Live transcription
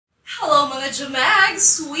mga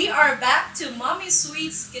Jamags! We are back to Mommy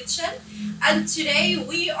Sweet's kitchen, and today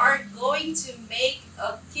we are going to make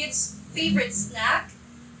a kid's favorite snack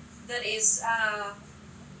that is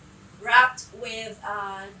wrapped with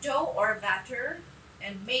dough or batter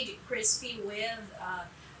and made crispy with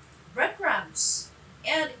breadcrumbs.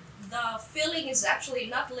 And the filling is actually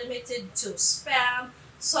not limited to spam,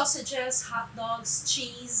 sausages, hot dogs,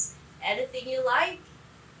 cheese, anything you like,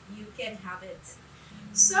 you can have it.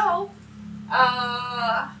 So,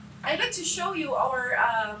 I'd like to show you our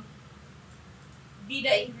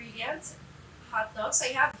bida ingredient hot dogs.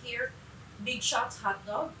 I have here big shot hot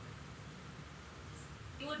dog.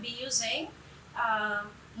 You would be using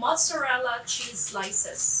mozzarella cheese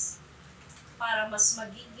slices para mas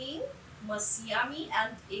magiging mas yummy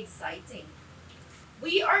and exciting.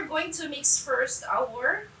 We are going to mix first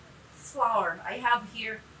our flour. I have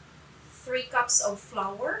here 3 cups of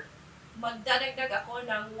flour. Magdadagdag ako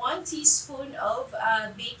ng 1 teaspoon of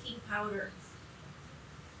baking powder,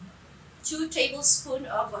 2 tablespoons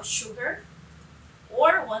of sugar,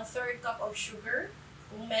 or 1/3 cup of sugar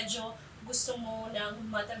kung medyo gusto mo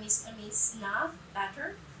ng matamis-tamis na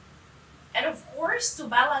batter. And of course, to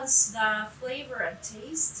balance the flavor and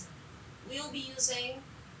taste, we'll be using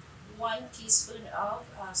 1 teaspoon of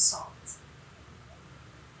salt.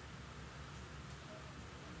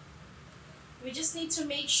 We just need to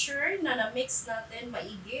make sure na na-mix natin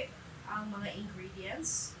maigi ang mga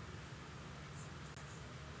ingredients.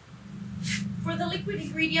 For the liquid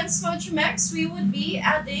ingredients, mga Jumex, we would be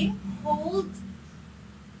adding whole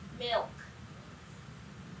milk,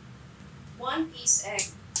 1 piece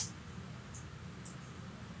egg,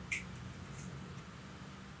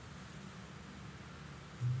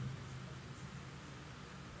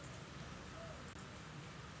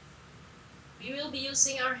 we will be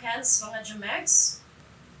using our hands, mga Jumex.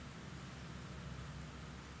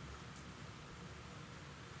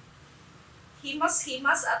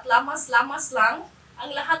 Himas-himas at lamas-lamas lang.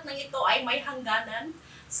 Ang lahat ng ito ay may hangganan.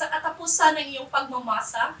 Sa katapusan ng iyong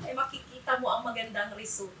pagmamasa, ay makikita mo ang magandang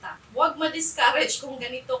resulta. Huwag ma-discourage kung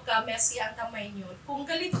ganito ka messy ang kamay nyo. Kung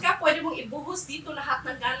galit ka, pwede mong ibuhos dito lahat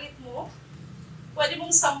ng galit mo. Pwede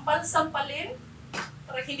mong sampal-sampalin.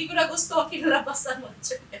 Para hindi ko na gusto ang kinalabasan, mga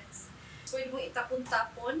Jumex. Pwede mong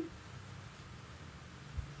itapon-tapon.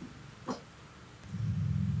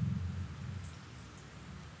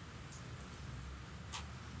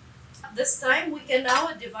 This time, we can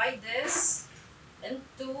now divide this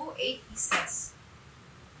into 8 pieces.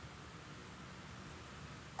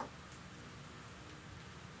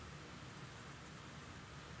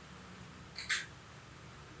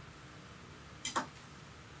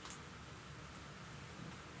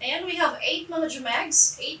 And we have 8 mga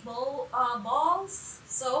Jumegs, 8 balls.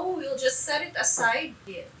 So, we'll just set it aside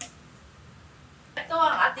here. Ito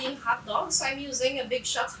ang ating hot dog. So, I'm using a big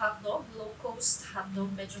shot hot dog, low-cost hot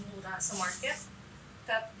dog, medyo mura sa market.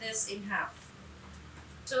 Cut this in half.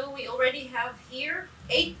 So, we already have here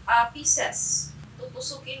 8 pieces.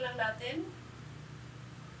 Tutusukin lang natin.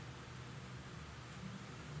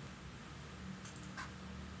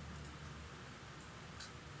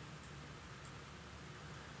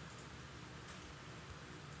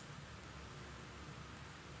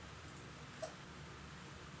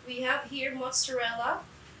 We have here mozzarella.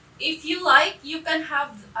 If you like, you can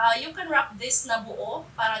wrap this na buo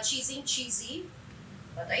para cheesy.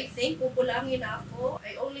 But I think kukulangin ako.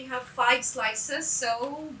 I only have 5 slices,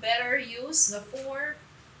 so better use the 4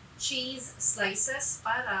 cheese slices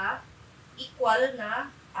para equal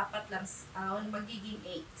na 4 lang, magiging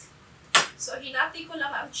 8. So hinati ko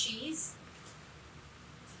lang ang cheese.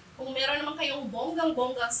 Kung meron naman kayong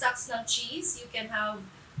bonggang-bonggang stacks ng cheese, you can have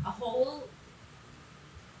a whole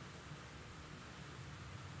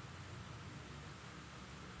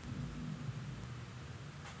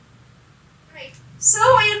So,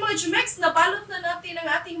 ayan mga Jumex, nabalot na natin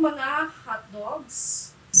ang ating mga hot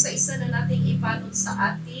dogs. Isa-isa na natin ibalot sa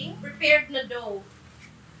ating prepared na dough.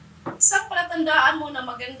 Isang palatandaan mo na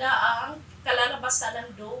maganda ang kalalabasan ng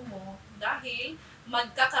dough mo dahil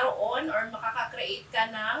magkakaroon or makaka-create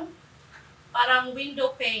ka ng parang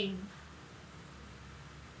window pane.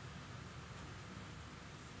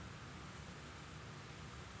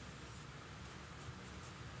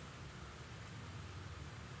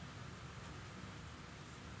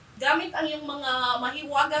 Gamit ang iyong mga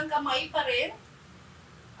mahiwagang kamay pa rin,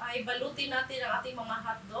 ay balutin natin ang ating mga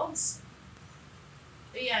hot dogs.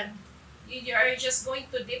 Ayan. You are just going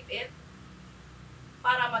to dip it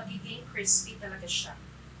para magiging crispy talaga siya.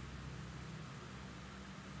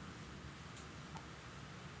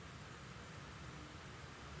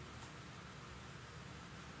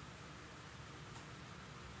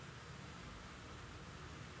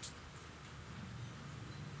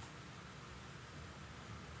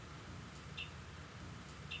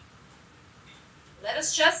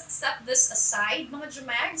 let's just set this aside, mga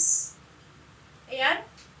Jumags. Ayan,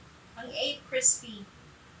 ang 8 crispy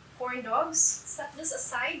corn dogs. Set this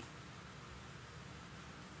aside.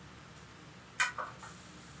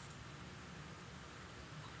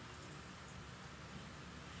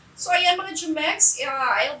 So ayan mga Jumex,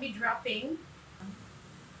 I'll be dropping.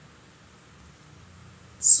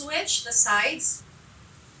 Switch the sides.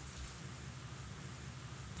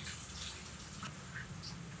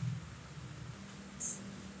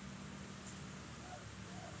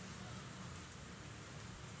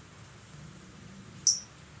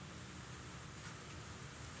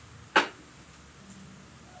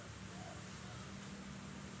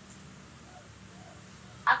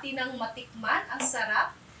 Atin ang matikman ang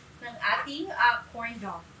sarap ng ating corn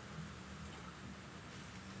dog.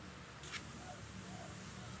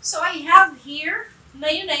 So I have here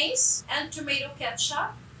mayonnaise and tomato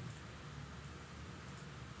ketchup.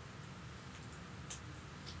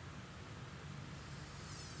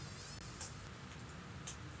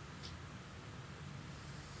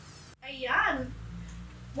 Ayan.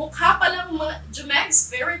 Mukha pa lang mga Jumegs,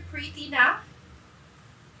 very pretty na.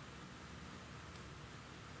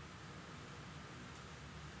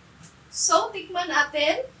 So, tikman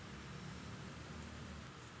natin.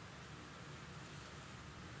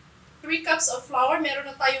 3 cups of flour, meron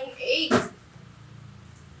na tayong egg.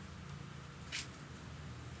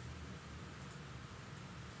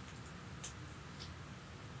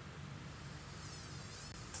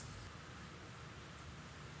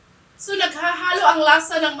 So, naghahalo ang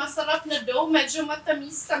lasa ng masarap na dough. Medyo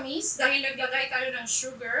matamis-tamis dahil naglagay tayo ng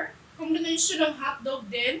sugar. Combination ng hotdog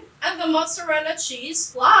din. And the mozzarella cheese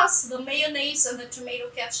plus the mayonnaise and the tomato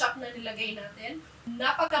ketchup na nilagay natin.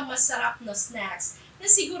 Napaka-masarap na snacks na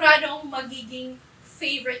siguradong magiging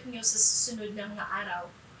favorite nyo sa susunod na mga araw.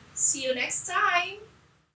 See you next time!